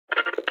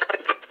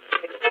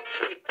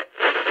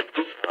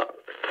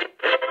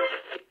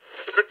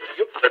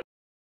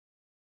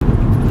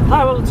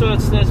to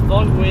today's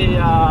vlog. We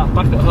are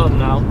back at home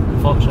now,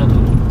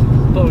 unfortunately.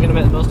 But we're going to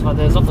make the most of our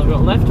days off that we've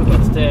got left. We've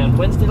got today and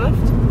Wednesday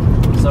left.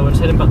 So we're just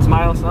heading back to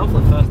my house now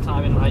for the first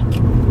time in like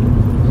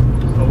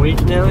a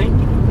week nearly.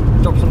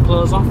 Drop some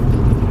clothes off.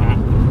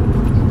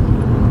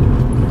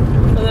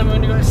 And then we're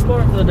going to go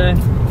exploring for the day.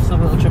 Just have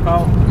a little trip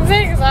out.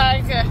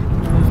 Zigzag.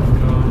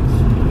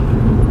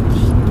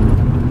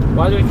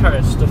 Why do we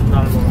carry stuffed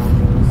animal around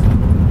with us?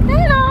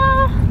 Hello.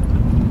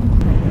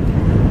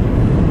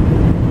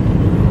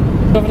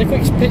 We're having a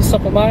quick pit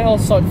stop at my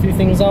house, sorted a few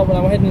things out, but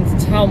now we're heading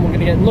into town. We're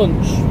going to get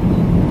lunch.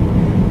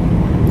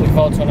 Looking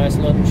forward to a nice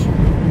lunch.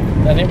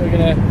 I think we're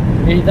going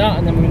to eat that,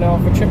 and then we're going to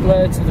go for a trip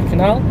later to the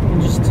canal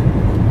and just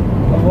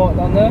have a walk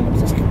down there.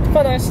 So it's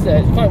quite nice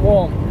today. It's quite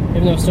warm,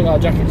 even though we've still got our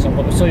jackets on,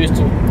 but we're so used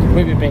to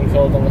maybe being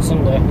cold on a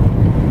Sunday.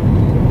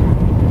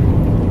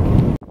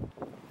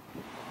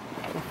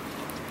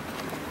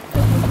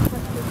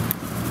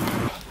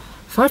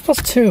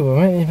 2:05, we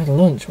might even have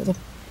lunch. What the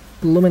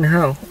blooming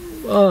hell?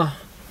 Oh.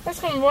 That's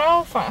gone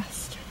well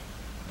fast.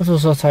 I feel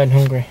so tired and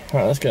hungry.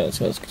 Right, let's go.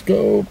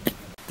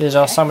 These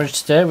are our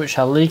sandwiches today, which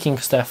are leaking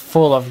because they're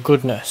full of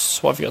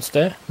goodness. What have you got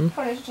today?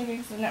 Polish chicken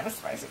because I've never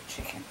spicy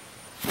chicken.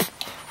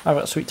 I've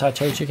got sweet Thai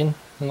cherry chicken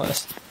and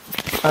lettuce.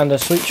 And a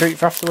sweet treat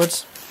for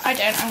afterwards. I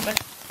don't have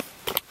it.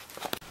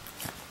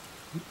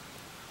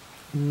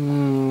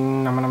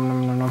 Nom nom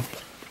nom nom nom.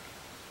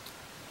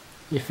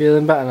 You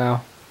feeling better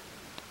now?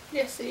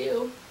 Yes,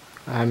 you.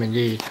 I am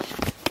indeed.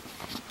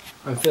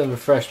 I'm feeling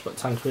refreshed, but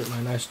time to eat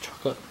my nice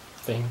chocolate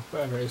thing,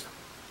 whatever it is.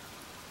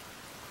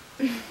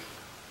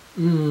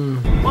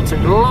 What a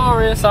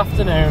glorious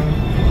afternoon.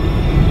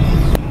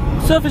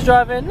 Surface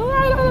driving.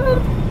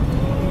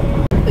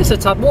 It's a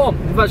tad warm.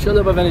 We've actually got a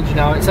little bit of energy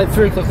now. It's like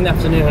 3 o'clock in the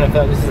afternoon and I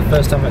thought this is the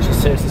first time I've actually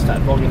seriously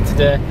started vlogging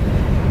today.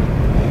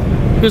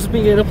 Because we've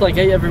been getting up like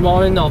 8 every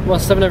morning, or well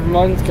 7 every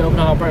morning to get up and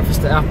have our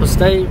breakfast at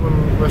 8:30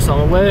 when we're still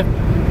on the way.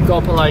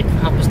 Got up at like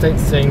 8:30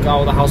 today and got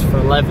out of the house for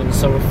 11,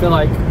 so we feel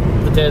like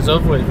the day's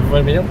over with. We've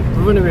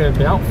only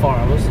been out 4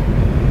 hours,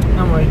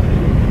 haven't we?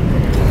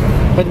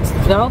 Heading to the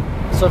canal,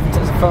 so if we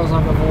take some photos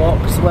and have a walk,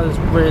 because the weather's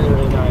really,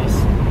 really nice.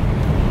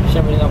 She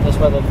hasn't been out this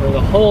weather for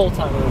the whole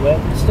time of the way,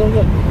 but it's still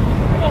good.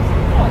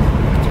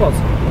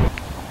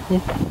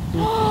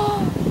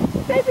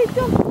 Baby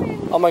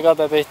duckling. Oh my god,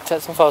 baby,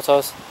 take some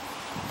photos.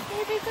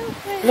 Baby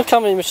duckling. Look how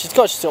many she's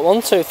got. She's got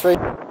 1, 2, 3,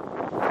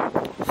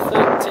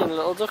 13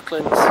 little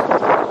ducklings.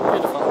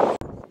 Beautiful.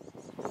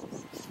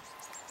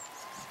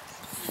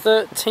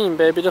 13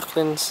 baby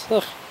ducklings.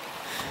 Look.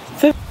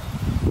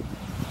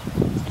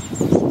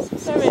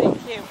 So really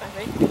cute,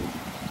 baby.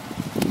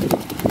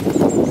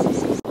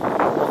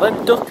 Well,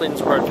 them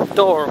ducklings were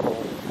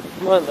adorable,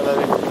 weren't they,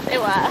 baby? They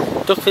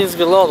were. Ducklings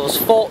galore. There was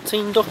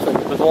 14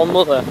 ducklings with 1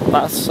 mother.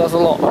 That's a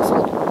lot. That's a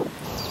lot.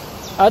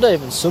 I don't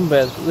even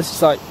sunbathe, but this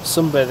is like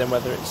sunbathing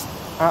weather. It's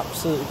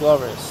absolutely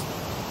glorious.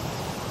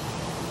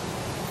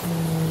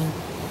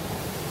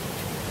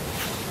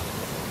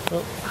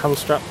 Oh, hand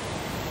strap.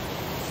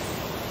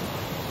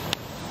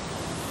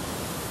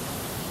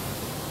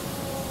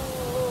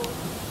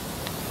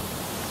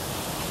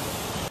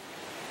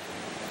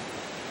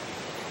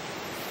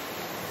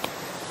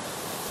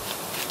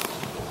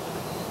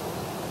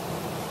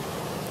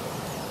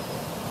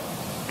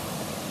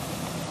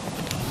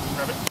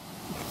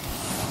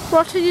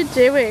 What are you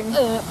doing?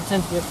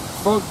 Pretend to be a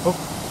frog. Oh.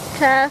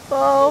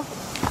 Careful.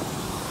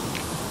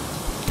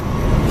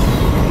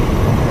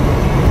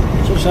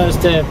 Such a nice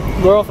day.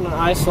 We're off on an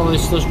ice slowly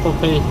slush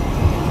puppy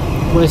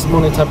waste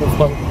money type of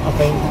fun, I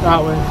think,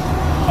 aren't we?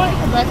 Oh, it's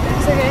your birthday,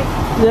 it's okay.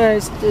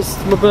 Yeah, it's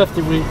my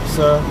birthday week,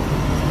 so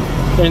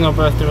getting our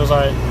birthday was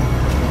like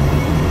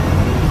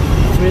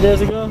 3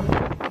 days ago?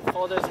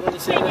 4 days ago, you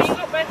see this? You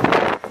got birthday.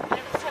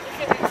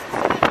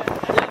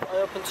 I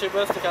opened 2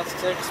 birthday cards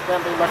today because we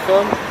haven't been back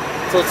home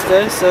until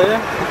today, so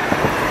yeah.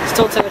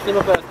 Still technically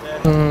my birthday.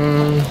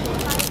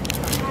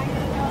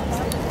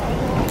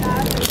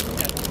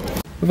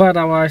 We've had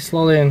our ice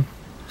lolly and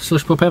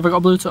slush puppy. Have I got a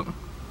blue tongue?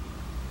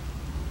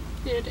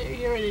 You do,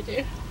 you really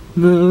do.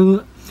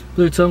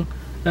 Blue tongue.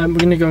 We're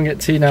going to go and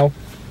get tea now.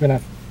 We're going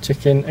to have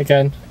chicken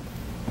again.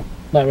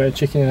 Like we had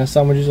chicken in our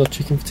sandwiches or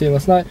chicken for tea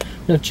last night. We're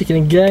going to have chicken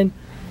again.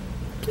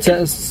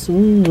 Potatoes,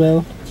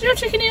 well. Did you have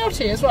chicken in your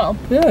tea as well?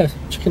 Yeah,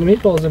 chicken and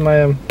meatballs in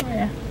my oh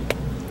yeah.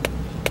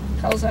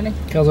 Calzone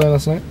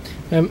last night.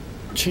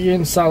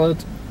 Chicken,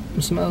 salad,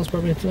 and something else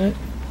probably tonight.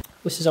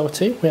 This is our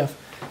tea. We have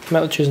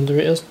tomato cheese and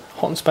Doritos,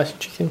 hot and spicy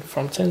chicken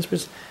from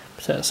Sainsbury's,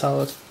 potato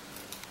salad,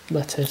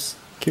 lettuce,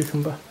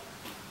 cucumber.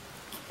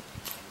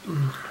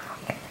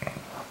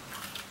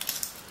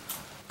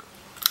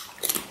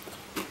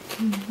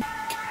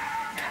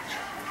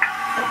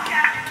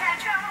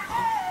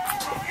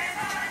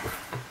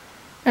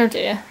 Oh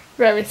dear,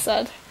 very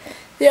sad.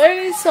 The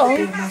only song.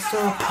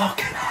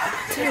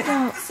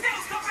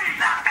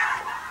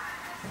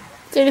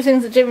 The only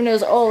things that Jimmy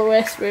knows all the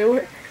way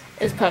through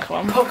is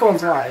Pokemon.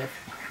 Pokemon's live.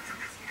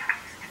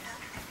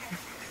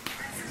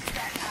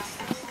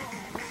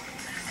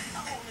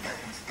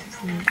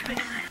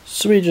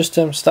 So we just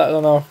started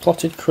on our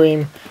clotted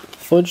cream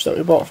fudge that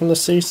we bought from the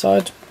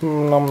seaside.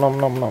 Nom nom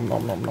nom nom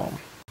nom nom nom.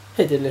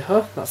 Hey diddly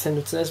ho, that's the end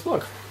of today's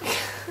vlog.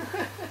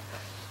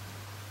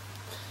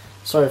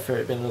 Sorry for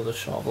it being another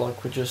short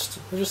vlog. We just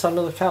had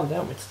another calm day,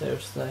 haven't we, today?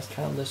 Which is a nice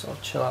calm day, sort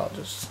of chill out,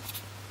 just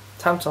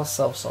time to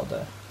ourselves all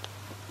day.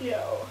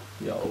 Yo.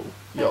 Yo.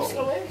 I'm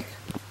still awake.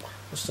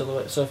 We're still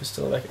awake. Sophie's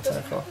still awake at 10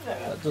 o'clock.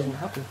 That doesn't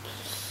happen.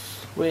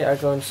 We're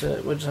just going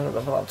to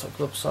have a laptop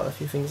club, sort a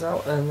few things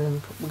out, and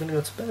then we're going to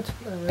go to bed.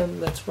 And then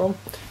later on,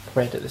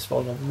 we'll edit this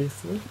vlog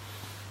obviously.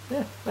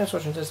 Yeah, thanks for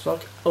watching today's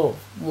vlog. Oh,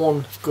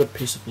 one good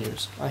piece of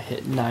news. I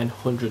hit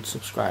 900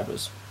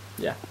 subscribers.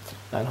 Yeah,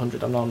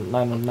 900. I'm on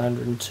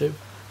 902.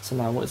 So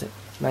now, what is it?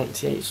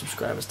 98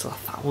 subscribers to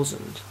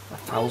 1,000.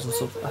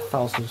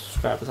 1,000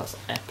 subscribers. That's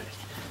epic.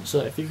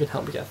 So if you could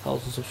help me get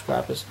 1,000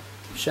 subscribers,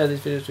 share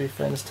these videos with your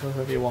friends, tell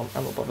whoever you want.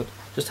 I'm not bothered.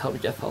 Just help me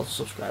get 1,000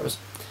 subscribers.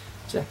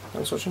 So yeah,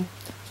 thanks for watching.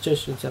 Stay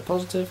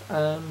positive.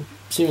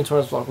 See you in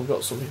tomorrow's vlog. We've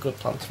got something good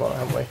planned tomorrow,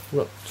 haven't we?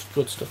 We've got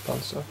good stuff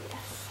planned. So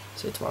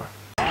see you tomorrow.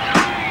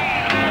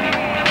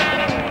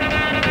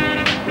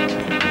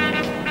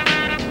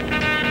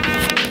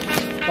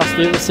 Last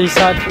view of the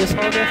seaside for this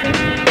holiday, I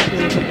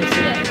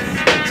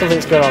think.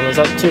 Something's going on. There's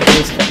like two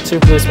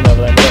policemen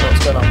over there. We don't know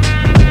what's going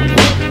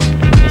on.